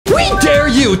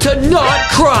you to not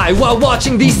cry while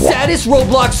watching the saddest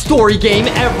Roblox story game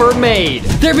ever made?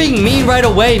 They're being mean right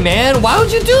away, man. Why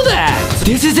would you do that?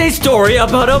 This is a story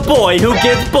about a boy who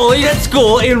gets bullied at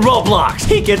school in Roblox.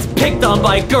 He gets picked on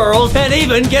by girls and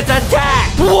even gets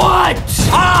attacked. What?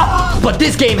 Ah! But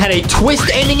this game had a twist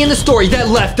ending in the story that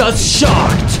left us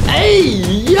shocked. Hey,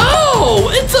 yo!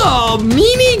 It's a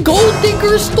meanie gold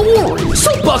digger story.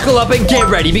 So buckle up and get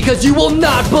ready because you will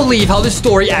not believe how this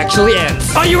story actually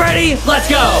ends. Are you ready? Let's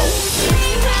go!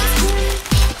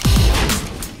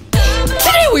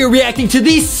 Today we are reacting to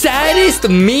the saddest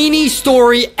meanie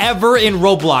story ever in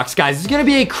Roblox, guys. It's gonna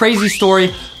be a crazy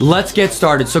story. Let's get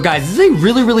started. So guys, this is a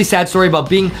really, really sad story about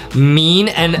being mean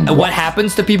and what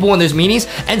happens to people when there's meanies.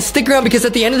 And stick around because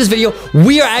at the end of this video,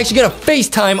 we are actually gonna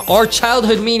FaceTime our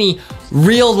childhood meanie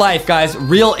real life, guys.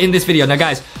 Real in this video. Now,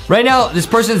 guys, right now, this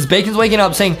person's Bacon's waking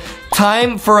up saying,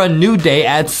 time for a new day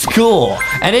at school.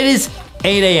 And it is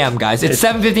 8 a.m., guys. It's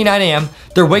 7:59 a.m.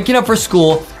 They're waking up for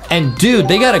school. And dude,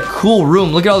 they got a cool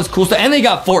room. Look at all this cool stuff. And they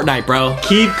got Fortnite, bro.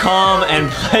 Keep calm and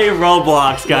play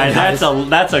Roblox, guys.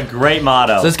 That's a great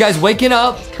motto. So this guy's waking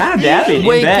up. Kind of dappy.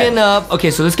 Waking up. Okay,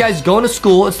 so this guy's going to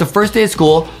school. It's the first day of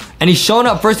school. And he's showing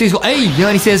up first day of school. Hey, you know,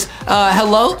 and he says,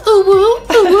 hello. Ooh, woo,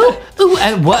 ooh, woo, ooh.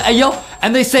 And what? Hey, yo.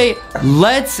 And they say,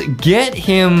 let's get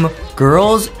him,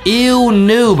 girls. Ew,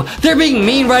 noob. They're being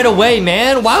mean right away,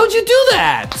 man. Why would you do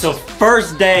that? So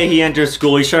first day he enters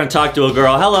school, he's trying to talk to a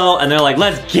girl. Hello. And they're like,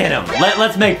 let's get him.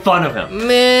 Let's make fun of him.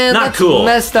 Man, not that's cool.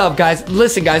 Messed up, guys.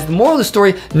 Listen, guys, the moral of the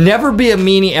story, never be a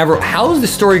meanie ever. How is the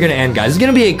story going to end, guys? It's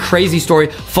going to be a crazy story.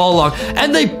 Follow along.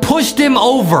 And they pushed him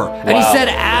over. And he said,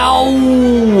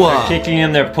 ow. They're kicking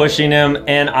him, they're pushing him.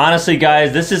 And honestly,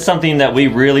 guys, this is something that we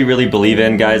really, really believe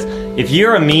in, guys. If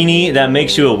you're a meanie, that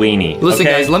makes you a weenie. Listen,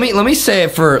 okay? guys, let me say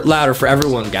it for louder for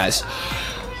everyone, guys.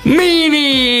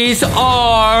 Meanies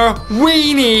are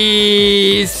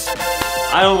weenies.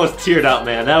 I almost teared up,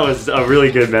 man. That was a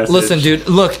really good message. Listen, dude,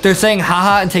 look, they're saying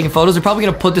haha and taking photos. They're probably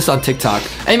gonna put this on TikTok.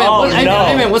 Hey man,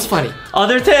 hey man, what's funny? Oh,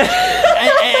 they're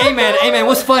hey man,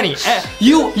 what's funny?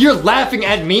 You're laughing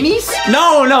at meanies?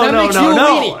 No. That makes you a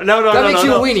weenie. That makes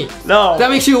you a weenie. No. That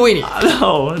makes you a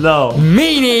weenie. No.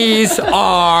 Meanies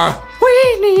are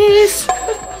weenies.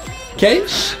 Okay?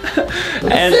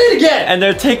 And, say it again. And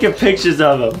they're taking pictures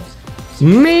of them.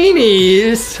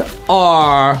 Meanies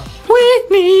are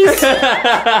weenies.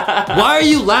 Why are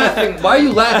you laughing? Why are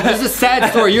you laughing? This is a sad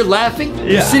story. You're laughing? Yeah.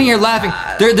 You're sitting here laughing.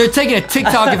 They're taking a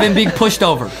TikTok of him being pushed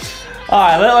over. All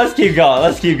right, let's keep going.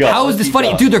 Let's keep going. How is this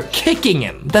funny? Dude, they're kicking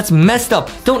him. That's messed up.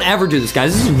 Don't ever do this,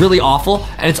 guys. This is really awful.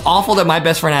 And it's awful that my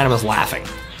best friend Adam is laughing.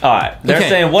 All right, they're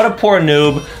saying, what a poor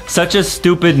noob. Such a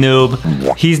stupid noob.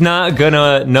 He's not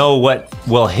gonna know what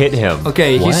will hit him.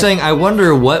 Okay, he's saying, I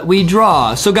wonder what we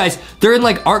draw. So, guys, they're in,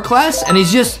 like, art class, and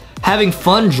he's just having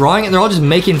fun drawing, and they're all just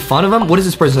making fun of him. What does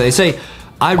this person say? They say,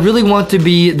 I really want to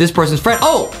be this person's friend.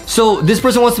 Oh, so this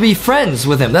person wants to be friends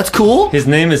with him. That's cool. His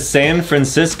name is San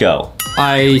Francisco.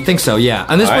 I think so, yeah.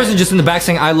 And this person just in the back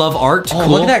saying, I love art. Oh, cool.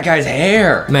 Look at that guy's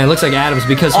hair. Man, it looks like Adam's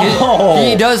because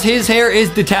his hair is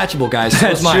detachable, guys.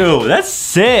 That's true. That's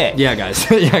sick. Yeah, guys.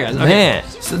 Yeah, guys. Okay. Man.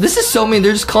 So this is so mean.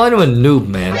 They're just calling him a noob,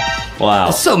 man. Wow.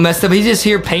 It's so messed up. He's just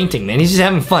here painting, man. He's just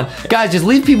having fun. Guys, just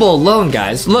leave people alone,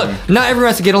 guys. Look, not everyone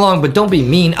has to get along, but don't be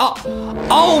mean.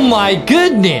 Oh my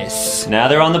goodness. Now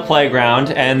they're on the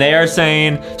playground, and they are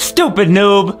saying, stupid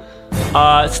noob.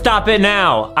 Stop it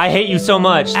now. I hate you so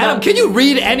much. Stop. Adam, can you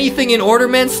read anything in order,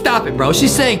 man? Stop it, bro.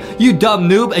 She's saying, you dumb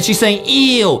noob, and she's saying,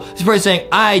 ew. This person's saying,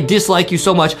 I dislike you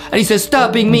so much, and he says,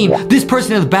 stop being mean. This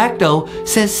person in the back, though,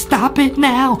 says, stop it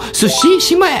now. So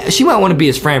she might want to be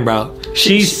his friend, bro.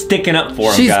 She's sticking up for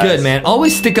him, She's guys. good, man.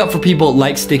 Always stick up for people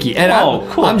like Sticky. And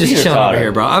cool. I'm just chilling over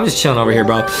here, bro. I'm just chilling over here,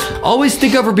 bro. Always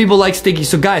stick up for people like Sticky.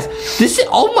 So, guys, this is,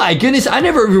 oh my goodness, I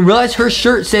never even realized her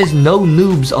shirt says no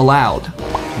noobs allowed.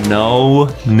 No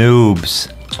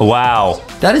noobs. Wow.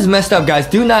 That is messed up, guys.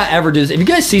 Do not ever do this. If you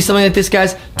guys see something like this,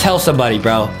 guys, tell somebody,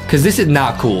 bro. Because this is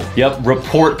not cool. Yep,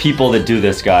 report people that do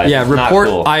this, guys. Yeah, it's report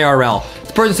not cool. IRL.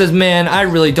 This person says, man, I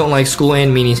really don't like school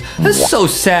and meanies. That's so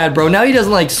sad, bro. Now he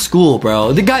doesn't like school,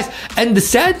 bro. The guys, and the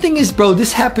sad thing is, bro,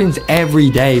 this happens every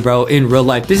day, bro, in real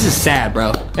life. This is sad,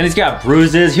 bro. And he's got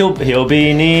bruises. He'll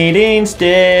be needing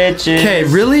stitches. Okay,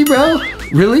 really, bro?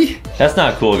 Really? That's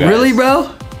not cool, guys. Really,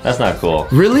 bro? That's not cool.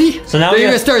 Really? So now you're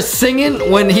gonna start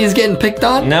singing when he's getting picked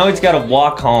on? Now he's got to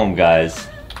walk home, guys.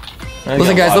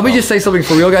 Listen, guys, let me just say something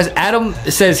for real, guys. Adam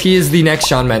says he is the next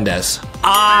Shawn Mendes.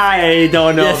 I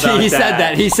don't know about he said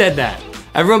that. He said that.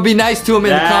 Everyone be nice to him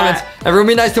in the comments. Everyone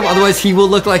be nice to him, otherwise he will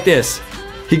look like this.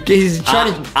 He's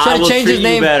trying to change his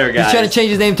name. He's trying to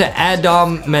change his name to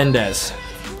Adam Mendes.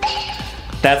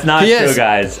 That's not He true, is.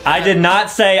 guys. I did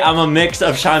not say I'm a mix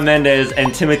of Shawn Mendes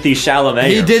and Timothy Chalamet.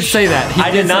 He did say that.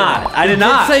 I did not. I did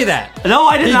not say that. No,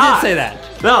 I did not. He did say that.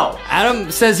 No. Adam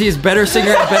says he's better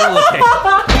singer and better looking.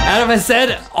 Adam has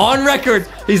said on record,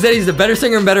 he said he's the better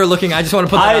singer and better looking. I just want to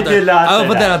put that out there. I did not. I'll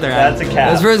put that out there. That's Adam. a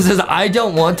cap. This person says, I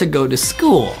don't want to go to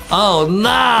school. Oh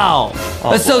no.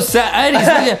 That's so sad. And he's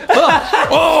thinking,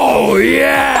 oh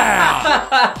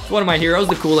yeah. One of my heroes,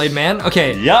 the Kool-Aid man.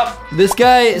 Okay. Yup. This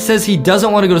guy says he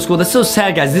doesn't want to go to school. That's so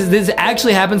sad, guys. This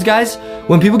actually happens, guys.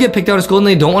 When people get picked out of school and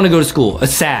they don't want to go to school.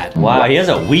 It's sad. Wow, he has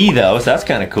a Wii though, so that's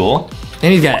kind of cool.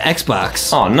 And he's got an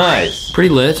Xbox. Oh, nice. Pretty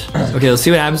lit. Okay, let's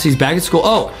see what happens. He's back at school.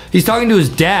 Oh, he's talking to his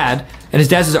dad, and his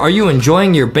dad says, "Are you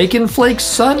enjoying your bacon flakes,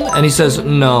 son?" And he says,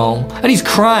 "No." And he's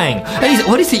crying. And he's,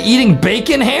 what is he eating?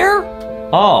 Bacon hair?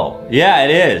 Oh, yeah, it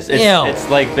is. Ew. It's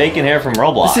like bacon hair from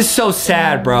Roblox. This is so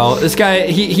sad, bro. This guy,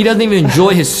 he doesn't even enjoy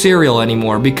his cereal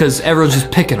anymore because everyone's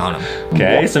just picking on him.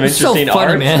 Okay, some It's so interesting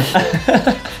funny, art.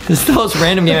 man. It's the most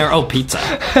random game ever. Oh, pizza.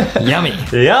 Yummy.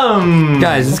 Yum.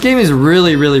 Guys, this game is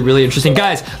really, really, really interesting.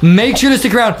 Guys, make sure to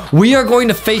stick around. We are going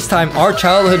to FaceTime our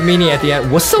childhood meanie at the end.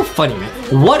 What's so funny, man?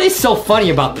 What is so funny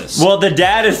about this? Well, the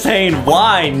dad is saying,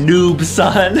 why, noob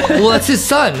son? Well, that's his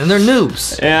son, and they're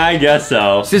noobs. Yeah, I guess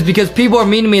so. He says, because people are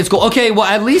mean to me at school. Okay, well,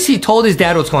 at least he told his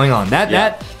dad what's going on.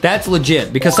 That's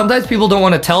legit. Because sometimes people don't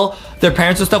want to tell their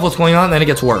parents and stuff what's going on, and then it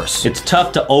gets worse. It's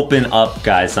tough to open up,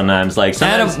 guys, sometimes. Like,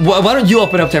 sometimes... Adam, why don't you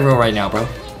open up to everyone right now, bro?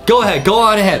 Go ahead. Go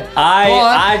on ahead.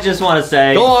 I just want to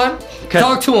say... Go on.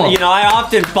 Talk to him. You know, I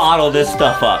often bottle this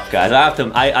stuff up, guys.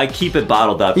 I keep it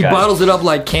bottled up, He guys. bottles it up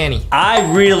like candy. I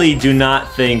really do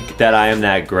not think that I am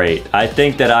that great. I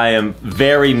think that I am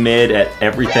very mid at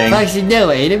everything. No,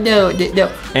 Adam, no.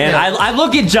 And I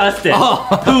look at Justin,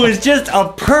 who is just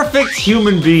a perfect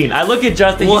human being. I look at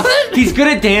Justin. What? He's good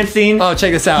at dancing. Oh,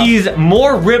 check this out. He's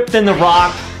more ripped than The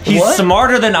Rock. He's What?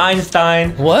 smarter than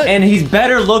Einstein. What? And he's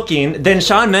better looking than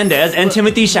Shawn Mendes and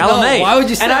Timothy Chalamet. No, why would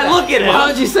you say and that? I look at him. Why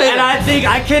would you say and that? I think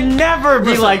I can never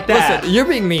be like that. Listen, you're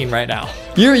being mean right now.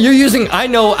 You're using, I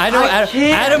know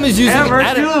Adam is using,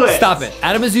 do it. Stop it.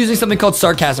 Adam is using something called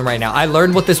sarcasm right now. I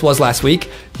learned what this was last week.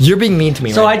 You're being mean to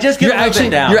me So right I just get you're a little actually,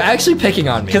 bit down. You're actually picking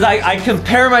on me. Because I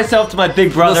compare myself to my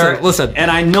big brother. Listen. And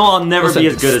I know I'll never be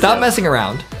as good as him. Stop messing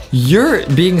around. You're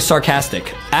being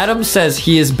sarcastic. Adam says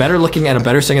he is better looking and a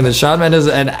better singer than Shawn Mendes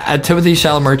and Timothy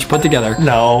Chalamet put together.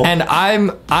 No. And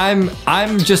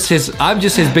I'm just his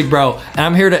big bro, and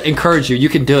I'm here to encourage you. You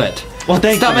can do it. Well,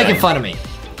 thank you. Stop making fun of me.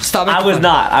 Stop making I was fun.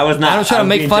 not. I was not. Adam's trying to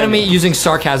make fun of me using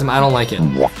sarcasm. I don't like it.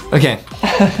 Okay.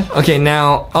 Okay,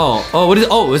 now, what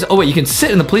is, wait, you can sit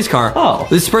in the police car. Oh.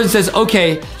 This person says,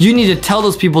 okay, you need to tell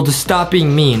those people to stop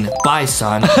being mean. Bye,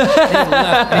 son. And he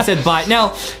left. And he said bye.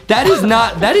 Now, that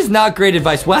is not great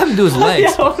advice. What happened to his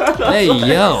legs? Hey,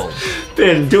 yo.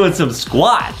 Been doing some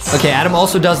squats. Okay, Adam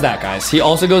also does that, guys. He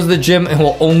also goes to the gym and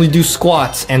will only do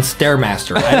squats and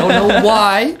Stairmaster. I don't know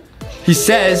why. He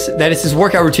says that it's his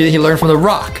workout routine that he learned from The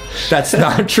Rock. That's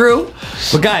not true.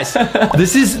 But guys,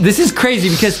 this is crazy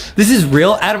because this is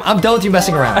real. Adam, I'm done with you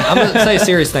messing around. I'm gonna say a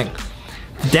serious thing.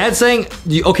 Dad's saying,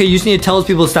 okay, you just need to tell those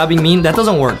people to stop being mean. That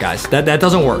doesn't work, guys. That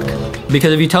doesn't work.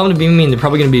 Because if you tell them to be mean, they're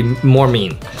probably gonna be more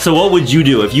mean. So what would you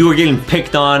do if you were getting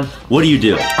picked on? What do you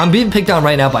do? I'm being picked on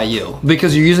right now by you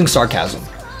because you're using sarcasm.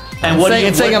 And what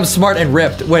saying I'm smart and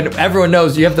ripped when everyone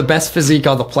knows you have the best physique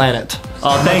on the planet.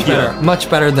 Oh, thank you. Much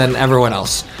better than everyone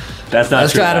else. That's not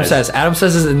That's true. what Adam guys. says. Adam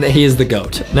says he is the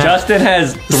GOAT. Now, Justin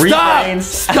has 3 brains.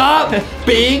 Stop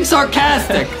being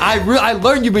sarcastic. I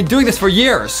learned you've been doing this for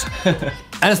years, and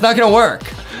it's not gonna work.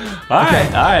 All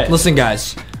right. Listen,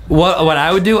 guys. What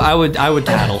I would do? I would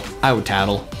tattle. I would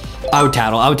tell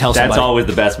somebody. That's always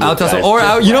the best move, I would tell guys.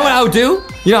 somebody. You know what I would do?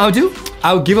 You know what I would do?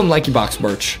 I would give him LankyBox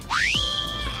merch.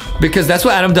 Because that's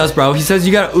what Adam does, bro. He says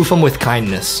you gotta oof him with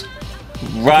kindness.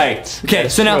 Right. Okay,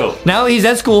 That's so true. now he's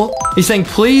at school. He's saying,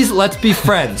 please, let's be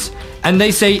friends. And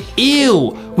they say,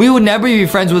 ew, we would never be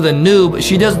friends with a noob.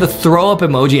 She does the throw up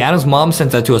emoji. Adam's mom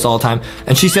sends that to us all the time.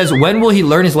 And she says, when will he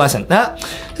learn his lesson?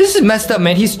 This is messed up,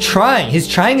 man. He's trying. He's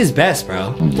trying his best,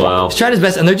 bro. Wow. He's trying his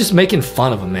best, and they're just making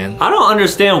fun of him, man. I don't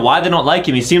understand why they don't like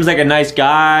him. He seems like a nice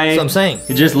guy. That's what I'm saying.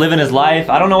 He's just living his life.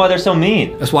 I don't know why they're so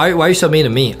mean. That's why are you so mean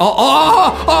to me?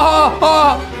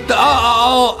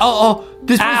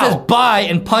 This man says bye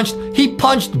and punched. He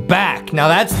punched back. Now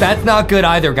that's not good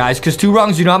either, guys, because 2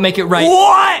 wrongs do not make it right.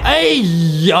 What? Hey,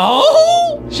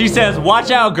 yo! She says,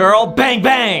 watch out, girl. Bang,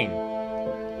 bang.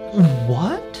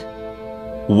 What?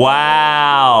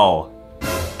 Wow.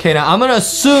 Okay, now I'm gonna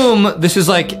assume this is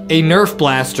like a Nerf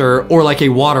blaster or like a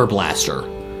water blaster.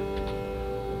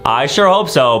 I sure hope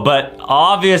so, but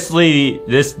obviously,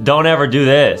 don't ever do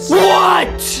this.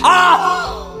 What?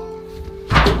 Ah!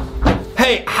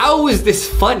 Hey, how is this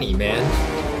funny, man?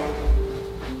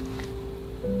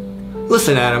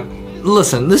 Listen, Adam.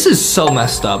 Listen, this is so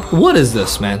messed up. What is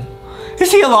this, man?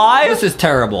 Is he alive? This is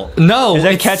terrible. No, is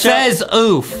that it ketchup? says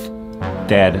oof.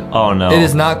 Dead. Oh no. It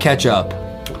is not ketchup.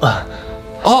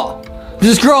 Oh,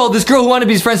 this girl who wanted to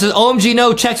be his friend says, OMG,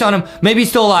 no, checks on him. Maybe he's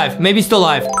still alive. Maybe he's still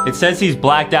alive. It says he's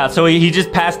blacked out. So he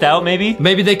just passed out, maybe?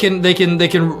 Maybe they can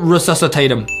resuscitate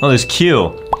him. Oh, there's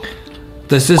Q.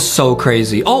 This is so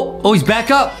crazy. Oh, he's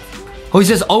back up. Oh, he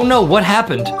says, oh no, what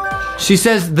happened? She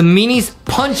says, the meanies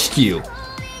punched you.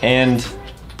 And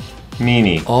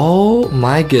meanie. Oh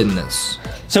my goodness.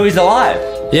 So he's alive.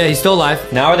 Yeah, he's still alive.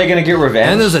 Now are they gonna get revenge?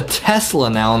 And there's a Tesla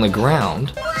now on the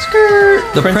ground.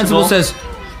 Skirt. The principal says,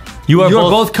 You're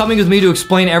both coming with me to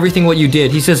explain everything what you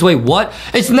did. He says, wait, what?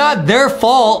 It's not their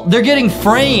fault. They're getting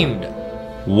framed.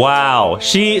 Wow.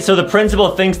 So the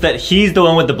principal thinks that he's the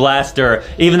one with the blaster,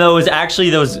 even though it was actually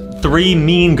those 3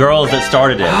 mean girls that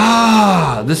started it.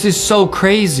 Ah, this is so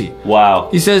crazy. Wow.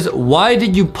 He says, why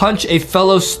did you punch a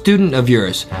fellow student of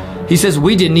yours? He says,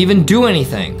 we didn't even do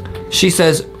anything. She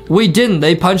says, we didn't.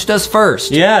 They punched us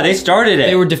first. Yeah, they started it.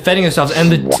 They were defending themselves.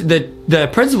 And the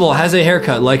principal has a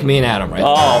haircut like me and Adam, right? Oh,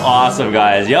 awesome,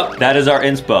 guys. Yep, that is our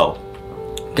inspo.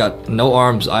 Got no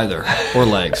arms either, or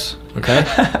legs, okay?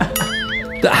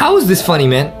 How is this funny,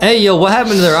 man? Hey, yo, what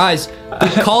happened to their eyes?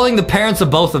 They're calling the parents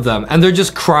of both of them, and they're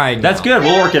just crying. That's good.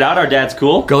 We'll work it out. Our dad's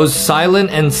cool. Goes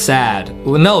silent and sad.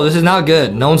 Well, no, this is not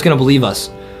good. No one's gonna believe us.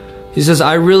 He says,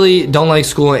 I really don't like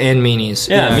school and meanies.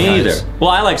 Yeah, me either. Well,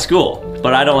 I like school,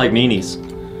 but I don't like meanies.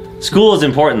 School is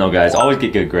important, though, guys. Always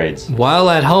get good grades. While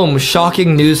at home,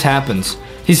 shocking news happens.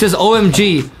 He says,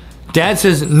 OMG. Dad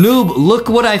says, noob, look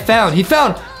what I found. He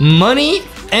found money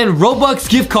and Robux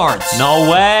gift cards. No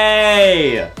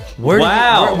way.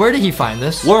 Where did he find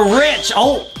this? We're rich.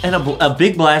 Oh, and a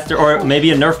big blaster, or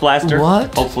maybe a Nerf blaster.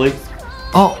 What? Hopefully.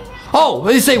 Oh,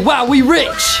 they say, wow, we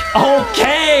rich.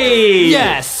 Okay.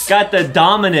 Yes. Got the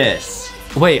Dominus.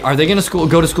 Wait, are they gonna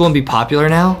go to school and be popular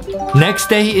now? Next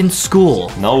day in school.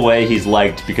 No way he's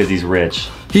liked because he's rich.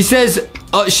 He says,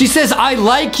 she says, I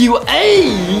like you. Hey,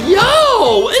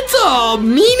 Yo, it's a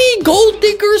meanie gold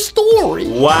digger story.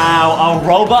 Wow, a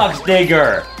Robux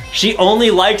digger. She only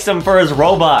likes him for his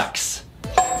Robux.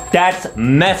 That's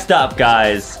messed up,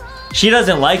 guys. She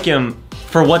doesn't like him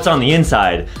for what's on the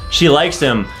inside. She likes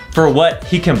him for what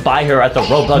he can buy her at the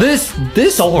Robux.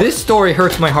 This story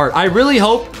hurts my heart. I really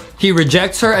hope he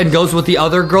rejects her and goes with the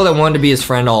other girl that wanted to be his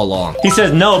friend all along. He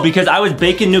says no because I was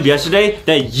baking noob yesterday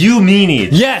that you meanied.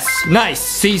 Yes, nice.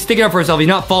 See, he's sticking up for himself. He's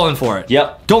not falling for it.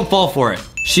 Yep. Don't fall for it.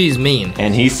 She's mean.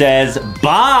 And he says,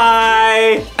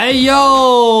 bye. Hey,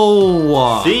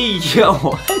 yo. See, yo,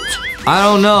 what? I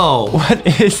don't know.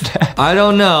 What is that? I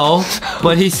don't know.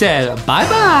 But he said,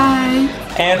 bye-bye.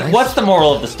 And nice. What's the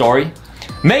moral of the story?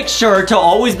 Make sure to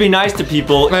always be nice to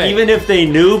people, even if they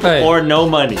noob or no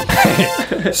money.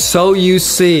 So you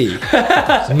see,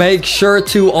 make sure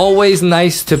to always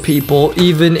nice to people,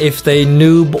 even if they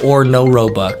noob or no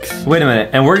Robux. Wait a minute,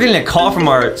 and we're getting a call from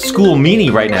our school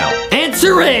meanie right now.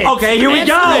 Answer it! Okay, here we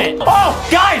go! Oh,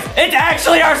 guys, it's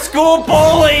actually our school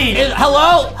bully!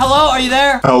 Hello? Hello, are you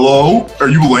there? Hello? Are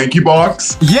you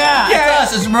LankyBox? Yeah,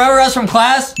 it's us. Remember us from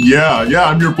class? Yeah,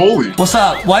 I'm your bully. What's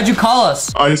up? Why'd you call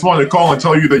us? I just wanted to call and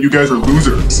tell you that you guys are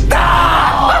losers.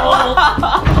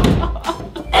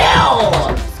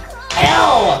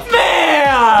 L!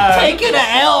 Man! Taking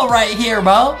an L right here,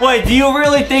 bro. Wait, do you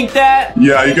really think that?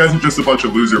 Yeah, you guys are just a bunch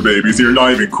of loser babies. You're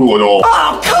not even cool at all.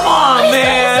 Oh, come on,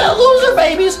 man! Loser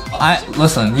babies.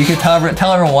 Listen, you can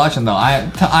tell everyone watching though. I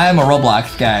am a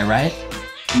Roblox guy, right?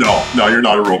 No, you're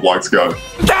not a Roblox guy.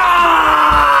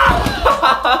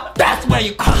 That's where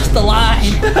you cross the line.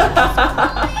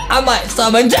 I might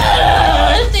summon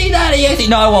C-Daddy.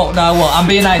 No, I won't. I'm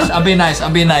being nice.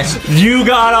 You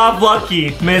got off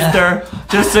lucky, mister.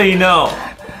 Just so you know.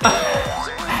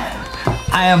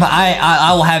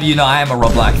 I will have you know I am a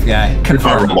Roblox guy.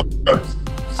 Confirmed. You're not a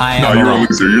Roblox guy. No, you're a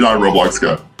loser. You're not a Roblox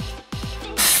guy.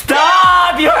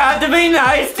 Stop! You have to be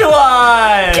nice to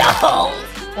us! Go.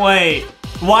 Wait.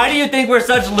 Why do you think we're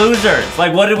such losers?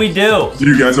 Like, what did we do?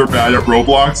 You guys are bad at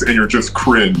Roblox and you're just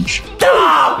cringe.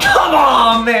 Oh, come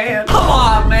on, man. Come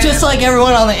on, man. Just like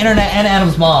everyone on the internet and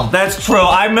Adam's mom. That's true.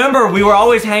 I remember we were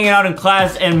always hanging out in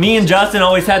class and me and Justin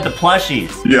always had the plushies.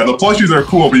 Yeah, the plushies are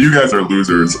cool, but you guys are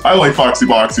losers. I like Foxy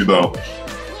Boxy though.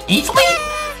 Easily?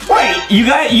 Wait,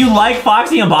 you like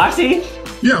Foxy and Boxy?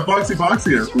 Yeah, Foxy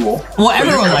Boxy are cool. Well,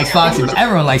 everyone likes Foxy.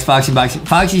 Everyone likes Foxy Boxy.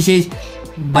 Foxy says,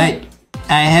 but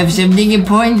I have something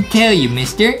important to tell you,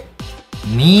 mister.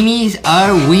 Meanies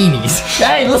are weenies.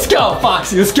 Hey, let's go,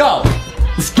 Foxy. Let's go.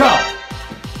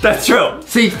 That's true.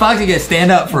 See, Foxy gonna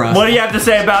stand up for us. What do you have to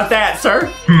say about that,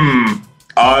 sir?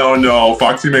 I don't know.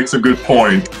 Foxy makes a good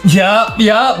point. Yup.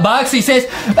 Boxy says,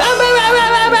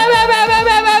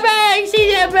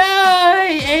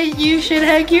 you should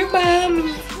hug your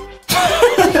mom.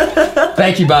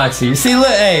 Thank you, Boxy. See, look,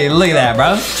 hey, look at that,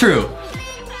 bro. It's true.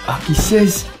 He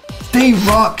says, stay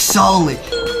rock solid.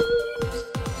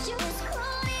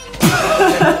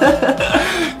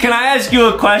 Can I ask you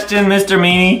a question, Mr.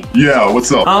 Meanie? Yeah,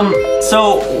 what's up?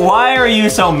 So why are you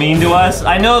so mean to us?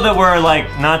 I know that we're like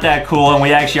not that cool and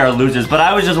we actually are losers, but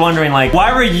I was just wondering, like,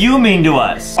 why were you mean to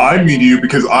us? I mean you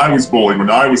because I was bullied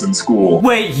when I was in school.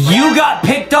 Wait, you got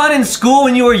picked on in school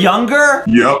when you were younger?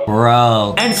 Yep.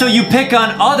 Bro. And so you pick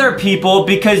on other people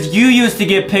because you used to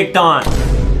get picked on.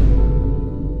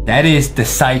 That is the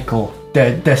cycle.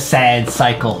 The sad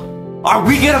cycle. Are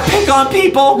we gonna pick on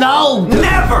people? No.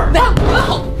 Never.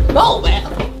 No,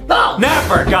 man. No.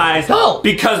 Never, guys. No.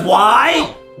 Because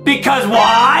why? Because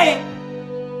why?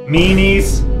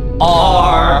 Meanies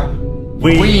are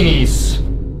weenies.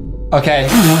 Okay.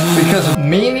 Because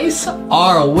meanies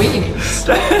are weenies.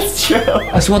 That's true.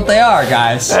 That's what they are,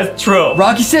 guys. That's true.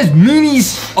 Rocky says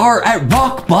meanies are at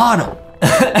rock bottom.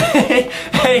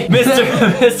 Hey,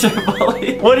 Mr.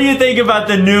 Bully, what do you think about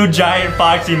the new giant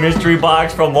Foxy mystery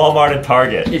box from Walmart and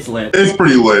Target? It's lit. It's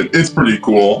pretty lit. It's pretty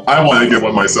cool. I want to get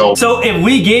one myself. So if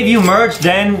we gave you merch,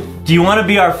 then do you want to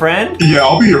be our friend? Yeah,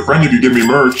 I'll be your friend if you give me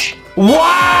merch.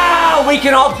 Wow! We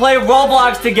can all play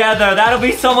Roblox together. That'll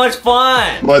be so much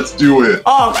fun. Let's do it.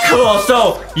 Oh, cool.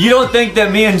 So you don't think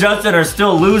that me and Justin are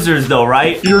still losers, though,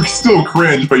 right? You're still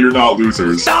cringe, but you're not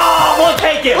losers. Oh, we'll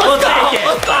take it. We'll take it.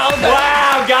 Let's go.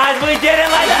 Wow, guys, we did it.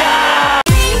 Let's go.